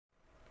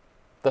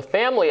The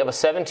family of a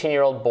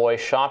 17-year-old boy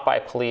shot by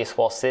police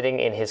while sitting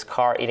in his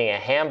car eating a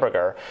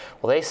hamburger,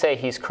 well, they say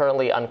he's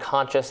currently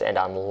unconscious and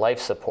on life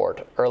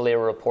support. Earlier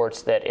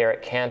reports that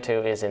Eric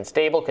Cantu is in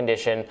stable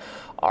condition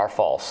are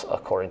false,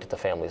 according to the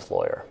family's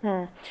lawyer.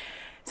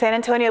 San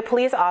Antonio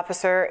police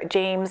officer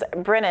James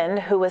Brennan,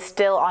 who was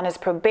still on his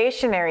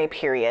probationary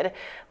period,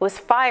 was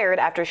fired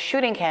after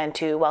shooting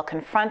Cantu while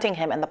confronting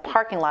him in the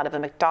parking lot of a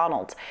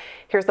McDonald's.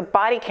 Here's the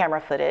body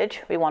camera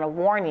footage. We want to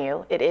warn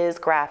you, it is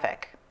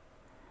graphic.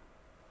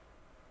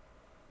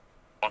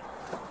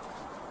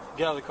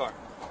 Get out of the car.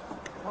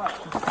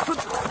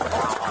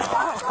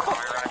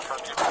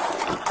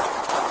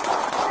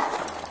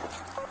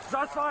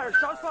 Shots fired!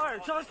 Shots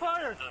fired! Shots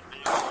fired!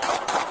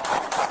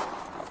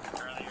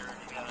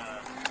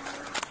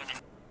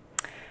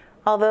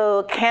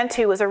 Although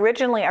Cantu was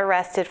originally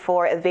arrested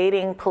for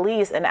evading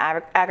police and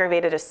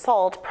aggravated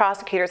assault,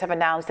 prosecutors have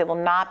announced they will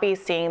not be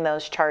seeing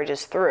those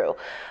charges through.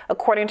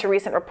 According to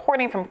recent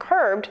reporting from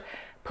Curbed,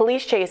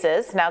 police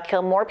chases now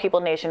kill more people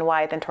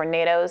nationwide than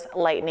tornadoes,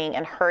 lightning,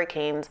 and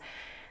hurricanes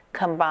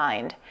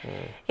combined.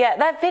 Yeah,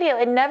 that video,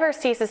 it never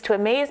ceases to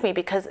amaze me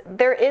because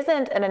there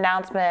isn't an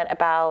announcement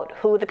about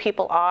who the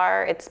people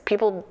are. It's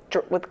people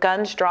with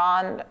guns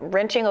drawn,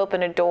 wrenching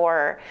open a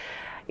door,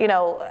 you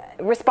know,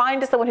 responding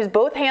to someone whose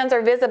both hands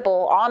are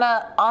visible on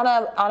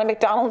a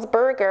McDonald's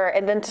burger,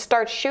 and then to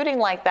start shooting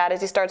like that as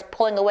he starts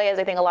pulling away, as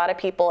I think a lot of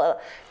people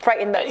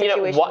frightened that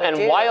situation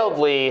and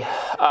wildly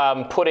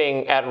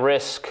putting at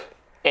risk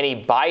any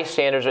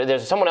bystanders.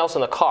 There's someone else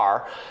in the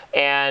car,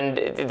 and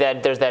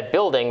there's that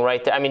building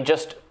right there. I mean,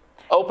 just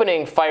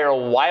opening fire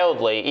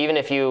wildly, even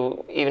if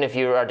you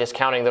are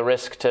discounting the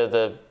risk to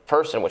the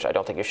person, which I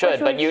don't think you should,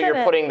 but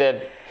you're putting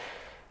the.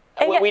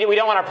 We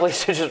don't want our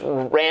police to just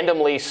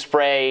randomly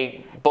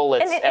spray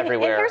bullets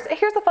everywhere.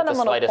 Here's the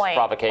fundamental point. The slightest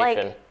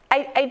provocation.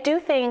 Like, I do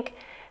think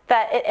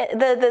that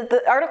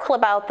the article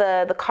about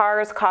the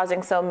cars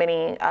causing so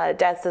many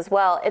deaths as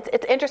well,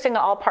 it's interesting,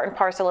 all part and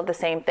parcel of the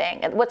same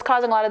thing. And what's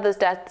causing a lot of those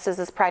deaths is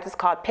this practice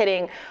called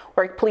pitting,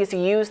 where police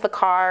use the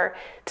car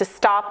to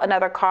stop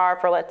another car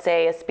for, let's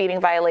say, a speeding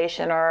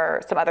violation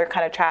or some other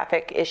kind of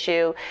traffic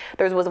issue.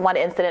 There was one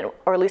incident,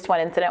 or at least one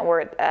incident,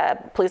 where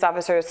police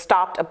officers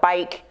stopped a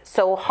bike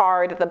so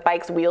hard that the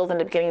bike's wheels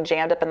ended up getting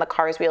jammed up in the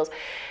car's wheels.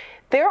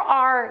 There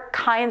are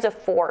kinds of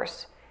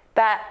force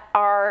that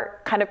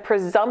are kind of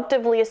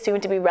presumptively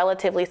assumed to be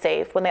relatively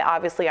safe when they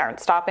obviously aren't.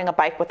 Stopping a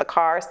bike with a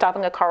car,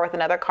 stopping a car with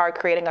another car,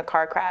 creating a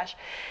car crash.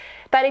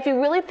 That if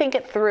you really think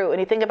it through and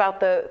you think about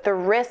the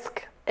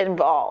risk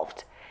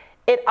involved,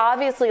 it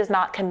obviously is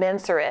not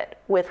commensurate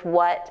with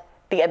what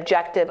the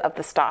objective of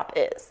the stop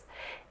is.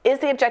 Is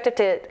the objective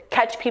to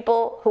catch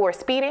people who are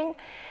speeding?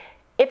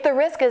 If the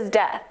risk is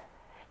death,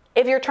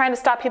 if you're trying to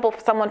stop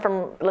someone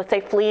from, let's say,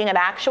 fleeing an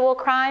actual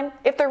crime,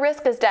 if the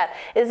risk is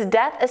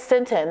death a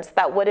sentence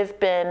that would have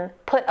been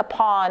put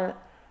upon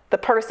the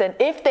person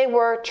if they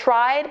were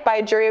tried by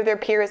a jury of their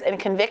peers and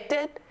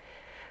convicted?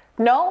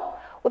 No?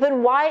 Well,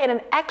 then why in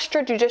an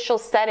extrajudicial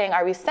setting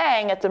are we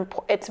saying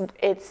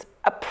it's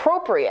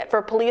appropriate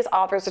for police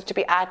officers to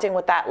be acting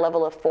with that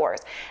level of force?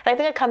 And I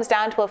think it comes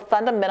down to a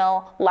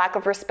fundamental lack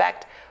of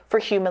respect for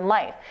human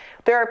life.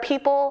 There are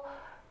people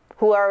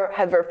who are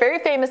very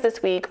famous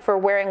this week for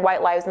wearing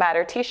White Lives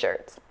Matter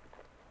t-shirts.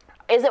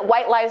 Is it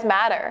White Lives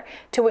Matter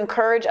to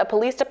encourage a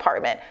police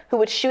department who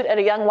would shoot at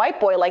a young white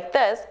boy like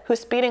this who's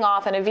speeding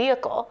off in a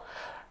vehicle?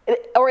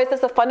 Or is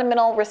this a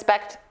fundamental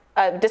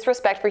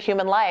disrespect for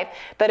human life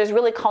that is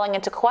really calling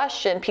into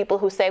question people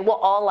who say, well,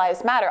 all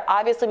lives matter?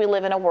 Obviously, we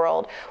live in a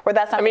world where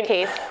that's not the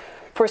case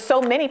for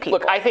so many people.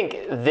 Look, I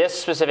think this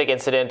specific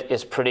incident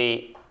is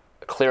pretty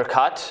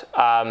clear-cut.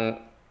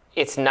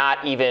 It's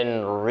not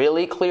even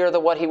really clear that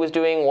what he was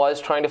doing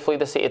was trying to flee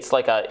the scene. It's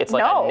like a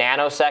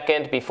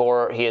nanosecond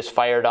before he is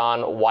fired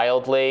on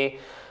wildly.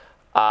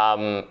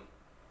 More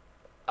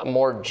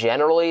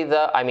generally,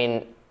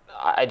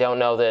 I don't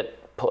know that.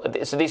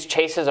 So these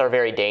chases are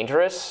very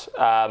dangerous.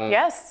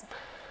 Yes.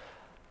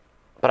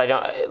 But I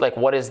don't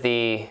what is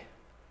the.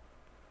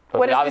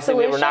 Obviously,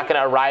 we're not going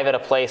to arrive at a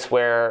place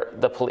where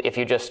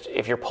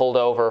if you're pulled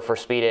over for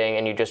speeding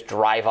and you just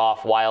drive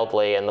off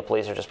wildly and the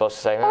police are just supposed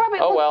to say,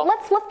 well.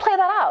 Let's play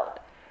that out.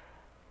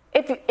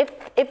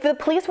 If the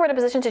police were in a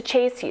position to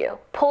chase you,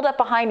 pulled up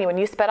behind you and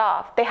you sped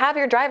off, they have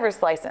your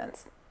driver's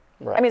license.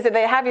 Right. I mean, so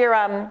they have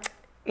your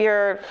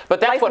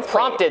But that's what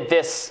prompted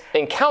this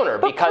encounter,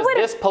 because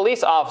this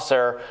police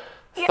officer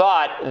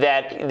thought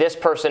that this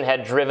person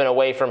had driven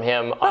away from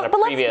him on a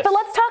previous. But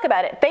let's talk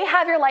about it. They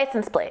have your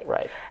license plate.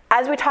 Right.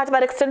 As we talked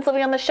about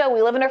extensively on the show,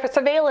 we live in a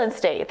surveillance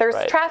state. There's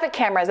traffic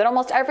cameras at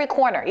almost every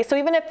corner. So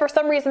even if for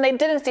some reason they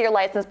didn't see your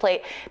license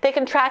plate, they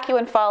can track you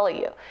and follow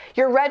you.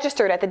 You're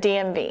registered at the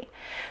DMV.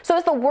 So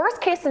it's the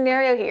worst case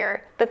scenario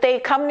here that they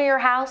come to your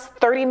house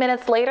 30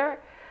 minutes later,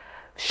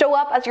 show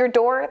up at your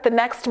door the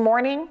next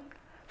morning,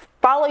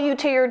 follow you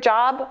to your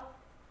job,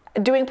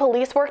 doing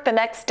police work the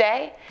next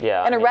day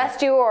and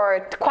arrest you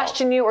or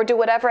question you or do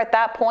whatever at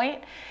that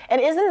point?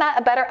 And isn't that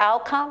a better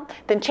outcome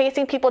than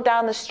chasing people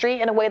down the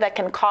street in a way that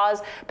can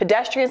cause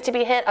pedestrians to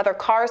be hit, other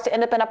cars to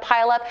end up in a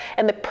pileup,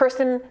 and the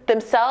person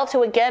themselves,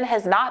 who again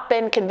has not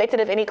been convicted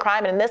of any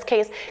crime, and in this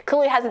case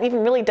clearly hasn't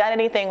even really done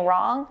anything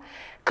wrong,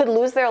 could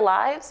lose their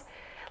lives?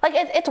 Like,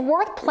 it's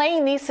worth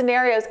playing these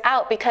scenarios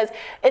out, because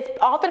it's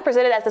often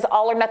presented as this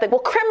all or nothing. Well,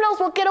 criminals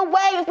will get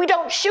away if we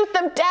don't shoot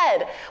them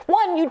dead.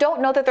 One, you don't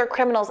know that they're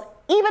criminals.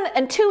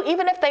 And two,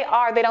 even if they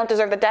are, they don't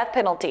deserve the death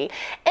penalty.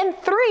 And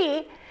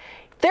three,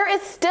 there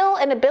is still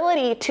an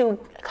ability to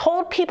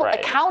hold people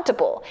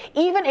accountable,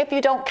 even if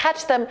you don't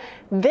catch them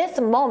this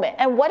moment.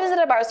 And what is it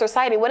about our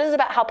society? What is it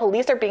about how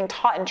police are being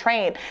taught and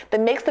trained that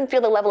makes them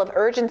feel the level of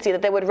urgency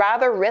that they would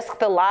rather risk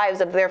the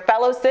lives of their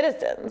fellow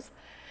citizens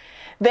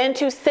than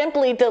to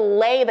simply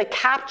delay the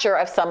capture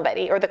of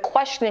somebody or the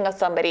questioning of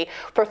somebody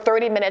for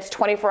 30 minutes,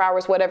 24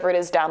 hours, whatever it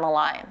is down the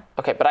line?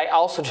 Okay, but I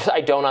also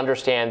I don't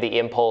understand the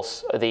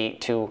impulse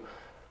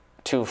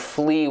to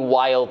flee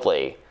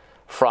wildly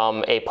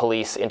from a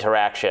police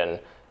interaction,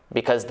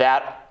 because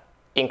that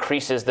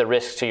increases the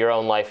risk to your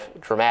own life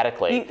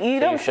dramatically.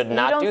 You should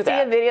not do that. You don't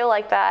see a video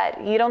like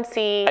that. You don't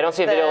see. I don't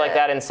see a video like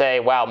that and say,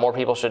 wow, more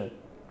people should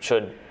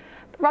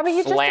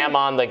Robby, slam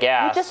on the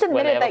gas. You just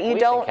admitted that you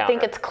don't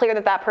think it's clear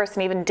that that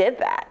person even did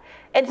that.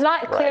 It's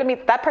not clear to me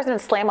that person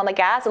didn't slam on the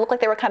gas. It looked like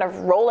they were kind of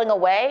rolling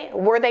away.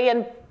 Were they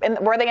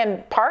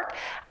in park?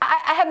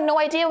 I have no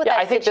idea what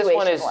that situation was.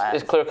 I think this one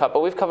is clear cut,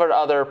 but we've covered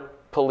other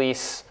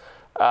police.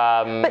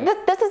 But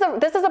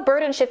this is a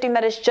burden shifting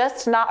that is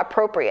just not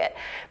appropriate.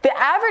 The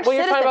average citizen.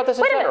 You're talking about this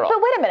in general. But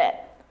wait a minute.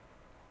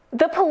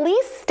 The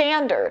police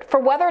standard for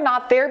whether or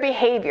not their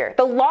behavior,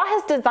 the law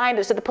has designed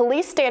it so the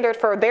police standard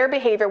for their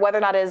behavior, whether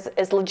or not is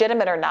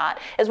legitimate or not,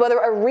 is whether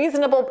a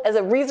reasonable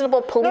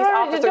police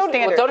officer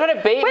standard. Don't try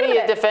to bait me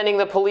at defending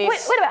the police. Wait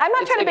a minute, I'm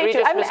not trying to bait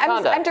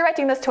you. I'm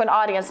directing this to an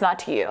audience, not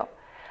to you.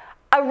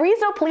 A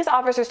reasonable police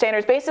officer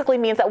standards basically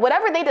means that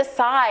whatever they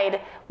decide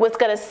was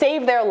going to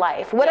save their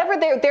life, whatever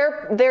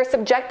their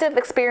subjective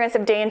experience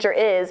of danger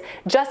is,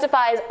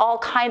 justifies all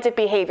kinds of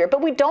behavior.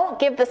 But we don't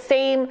give the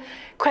same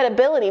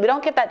credibility, we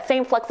don't give that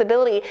same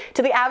flexibility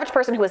to the average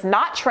person who is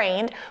not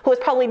trained, who has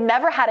probably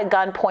never had a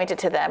gun pointed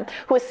to them,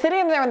 who is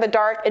sitting there in the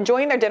dark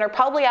enjoying their dinner,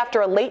 probably after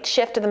a late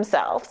shift to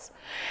themselves.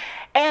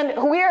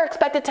 And we are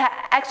expected to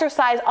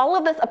exercise all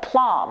of this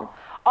aplomb,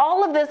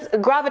 all of this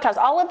gravitas,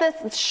 all of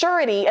this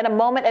surety in a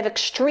moment of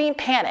extreme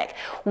panic.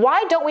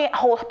 Why don't we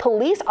hold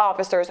police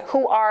officers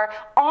who are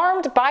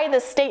armed by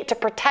the state to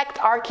protect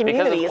our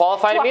communities because of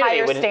qualified to a immunity,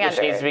 higher which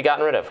standard? needs to be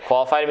gotten rid of.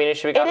 Qualified immunity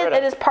should be gotten rid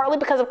of. It is partly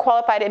because of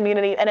qualified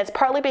immunity, and it's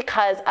partly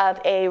because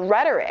of a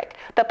rhetoric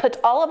that puts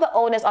all of the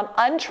onus on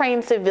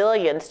untrained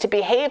civilians to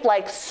behave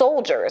like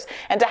soldiers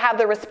and to have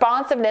the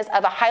responsiveness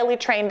of a highly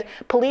trained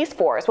police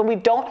force when we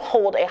don't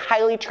hold a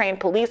highly trained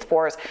police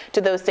force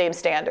to those same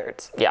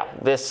standards. Yeah,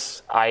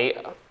 I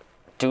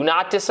do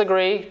not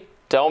disagree.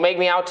 Don't make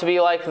me out to be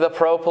like the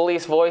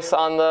pro-police voice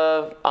on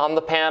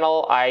the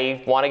panel.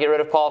 I want to get rid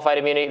of qualified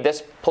immunity.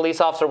 This police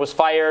officer was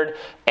fired,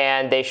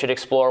 and they should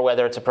explore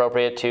whether it's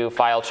appropriate to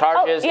file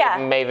charges. It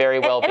may very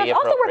well be appropriate. And it's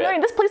also worth noting,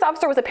 this police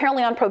officer was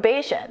apparently on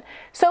probation.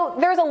 So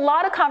there's a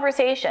lot of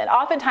conversation,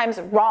 oftentimes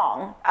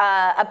wrong,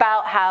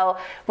 about how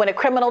when a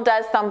criminal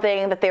does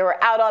something that they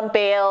were out on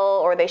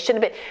bail or they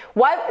shouldn't have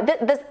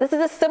been. This is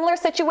a similar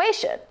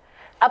situation.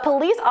 A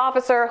police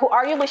officer who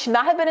arguably should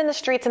not have been in the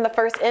streets in the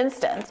first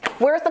instance.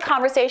 Where's the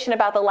conversation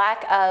about the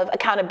lack of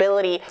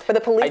accountability for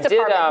the police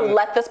department who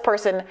let this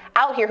person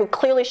out here who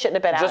clearly shouldn't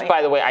have been out here? Just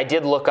by the way, I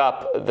did look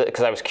up,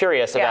 because I was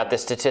curious about the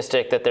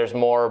statistic that there's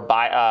more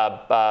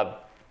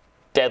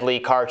deadly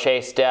car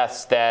chase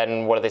deaths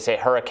than, what do they say,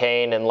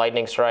 hurricane and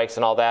lightning strikes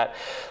and all that.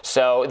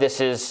 So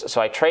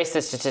I traced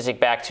this statistic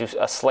back to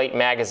a Slate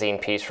magazine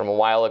piece from a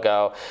while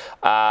ago.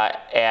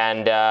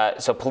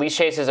 So police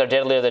chases are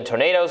deadlier than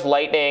tornadoes,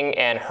 lightning,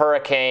 and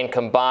hurricane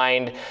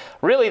combined.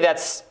 Really,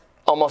 that's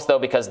almost, though,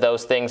 because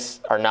those things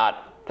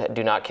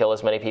do not kill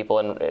as many people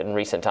in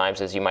recent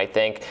times as you might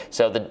think.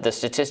 So the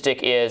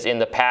statistic is, in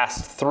the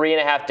past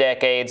 3.5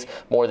 decades,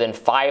 more than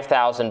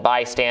 5,000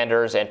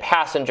 bystanders and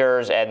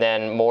passengers, and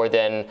then more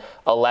than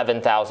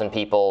 11,000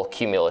 people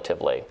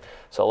cumulatively.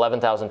 So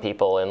 11,000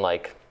 people in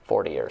like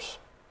 40 years,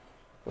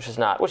 which is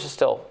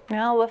still.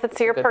 No, if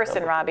it's your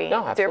person, Robby,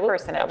 it's your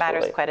person, it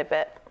matters quite a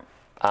bit.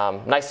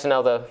 Nice to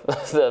know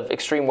the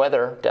extreme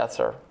weather deaths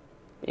are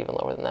even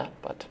lower than that,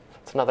 but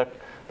it's another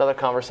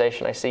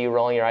conversation. I see you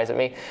rolling your eyes at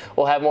me.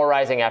 We'll have more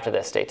Rising after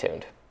this. Stay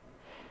tuned.